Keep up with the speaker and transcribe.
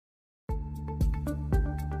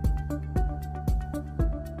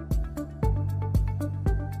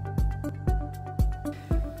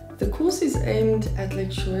The course is aimed at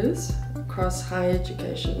lecturers across higher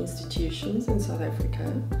education institutions in South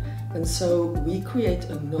Africa, and so we create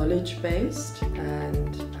a knowledge-based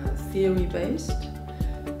and theory-based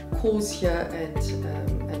course here at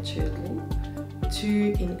CHERTL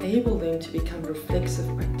to enable them to become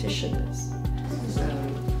reflexive practitioners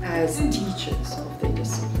as teachers of their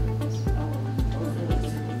disciplines.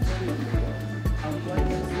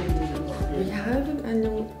 We have an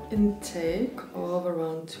annual intake of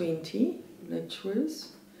around 20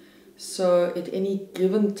 lecturers. So at any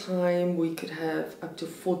given time we could have up to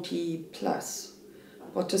 40 plus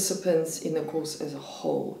participants in the course as a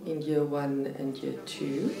whole in year 1 and year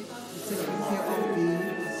 2. Because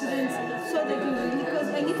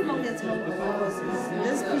I need to know that's how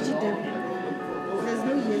there's PGDip. There's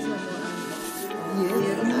no yes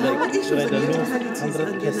or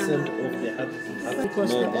no.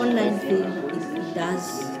 Because the online thing, it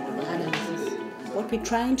does the analysis. What we're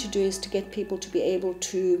trying to do is to get people to be able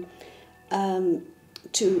to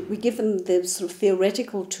we give them the sort of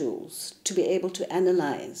theoretical tools to be able to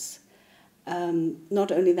analyze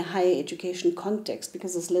not only the higher education context,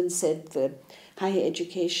 because as Lynn said, the higher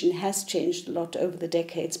education has changed a lot over the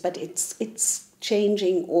decades, but it's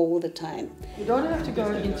changing all the time. You don't have to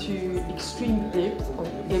go into extreme depth on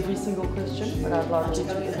every single question, but I'd like you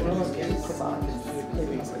to think about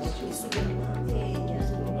every question.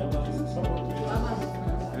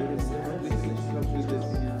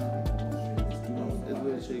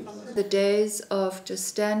 The days of just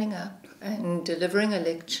standing up and delivering a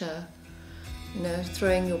lecture, you know,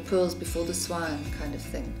 throwing your pearls before the swine kind of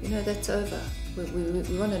thing, you know, that's over. We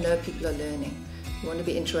want to know people are learning. You want to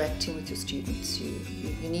be interacting with your students.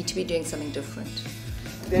 You need to be doing something different.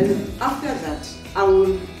 Then after that, I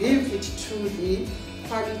will give it to the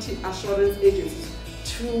quality assurance agencies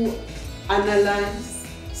to analyze,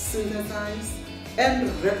 synthesize, and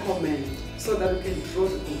recommend so that we can draw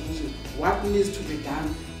the conclusion what needs to be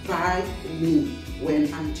done by me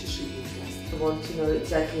when I'm teaching in class. I want to know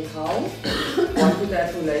exactly how, what would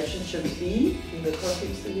that relationship be in the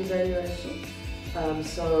context of evaluation.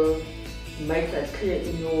 So make that clear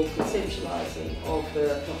in your conceptualizing of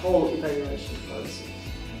the whole evaluation process.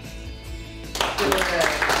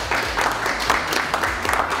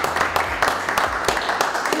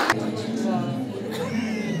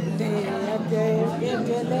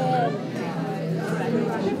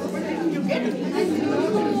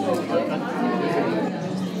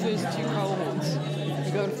 First 2 cohorts,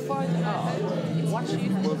 you go and find out what you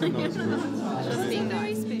being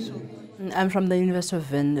nice. Special. I'm from the University of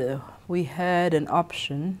Venda. We had an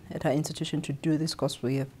option at our institution to do this course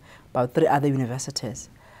with about 3 other universities.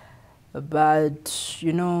 But,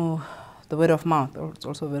 you know, the word of mouth is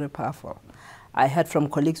also very powerful. I heard from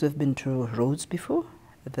colleagues who have been to Rhodes before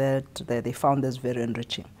that they found this very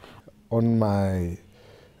enriching. On my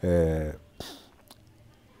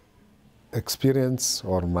experience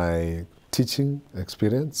or my teaching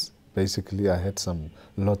experience, basically I had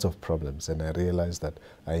lots of problems, and I realized that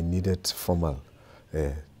I needed formal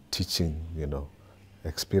teaching, you know,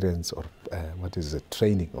 experience or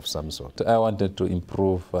training of some sort. I wanted to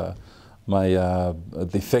improve the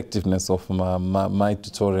effectiveness of my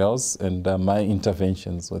tutorials and my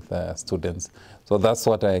interventions with students. So that's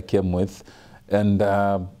what I came with, and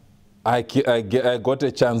I got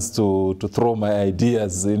a chance to throw my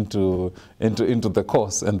ideas into the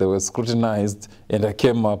course, and they were scrutinized, and I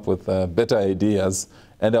came up with better ideas,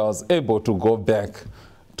 and I was able to go back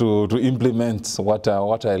to implement what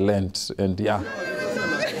I learned, and yeah.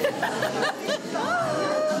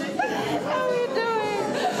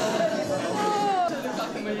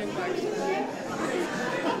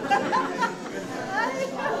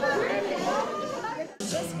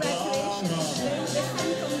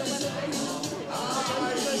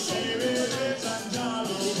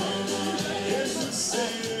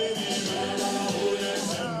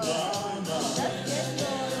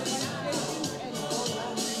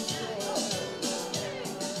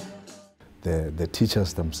 The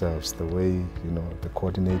teachers themselves, the way, you know, the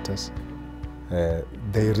coordinators,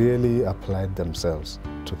 they really applied themselves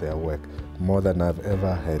to their work more than I've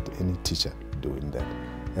ever had any teacher doing that.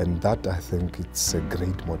 And that, I think, it's a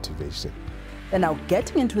great motivation. And now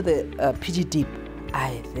getting into the PGDip,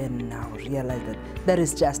 I then now realize that there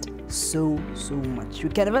is just so much. You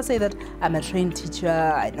can never say that I'm a trained teacher,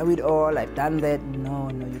 I know it all, I've done that. No,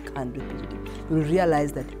 you can't do PGDip. You'll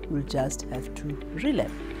realize that you'll just have to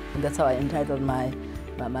relearn. And that's how I entitled my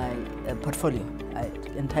portfolio. I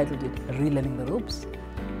entitled it Relearning the Ropes.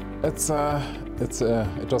 It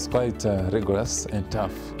was quite rigorous and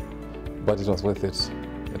tough, but it was worth it.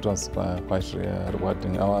 it was quite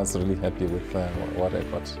rewarding. I was really happy with what I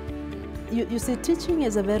got. You see, teaching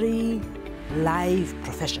is a very live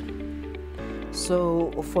profession.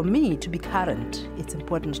 So for me to be current, it's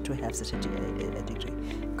important to have such a degree.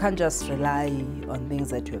 You can't just rely on things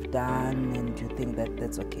that you have done and you think that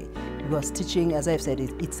that's okay. Because teaching, as I've said,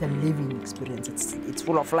 it's a living experience. It's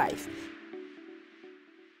full of life.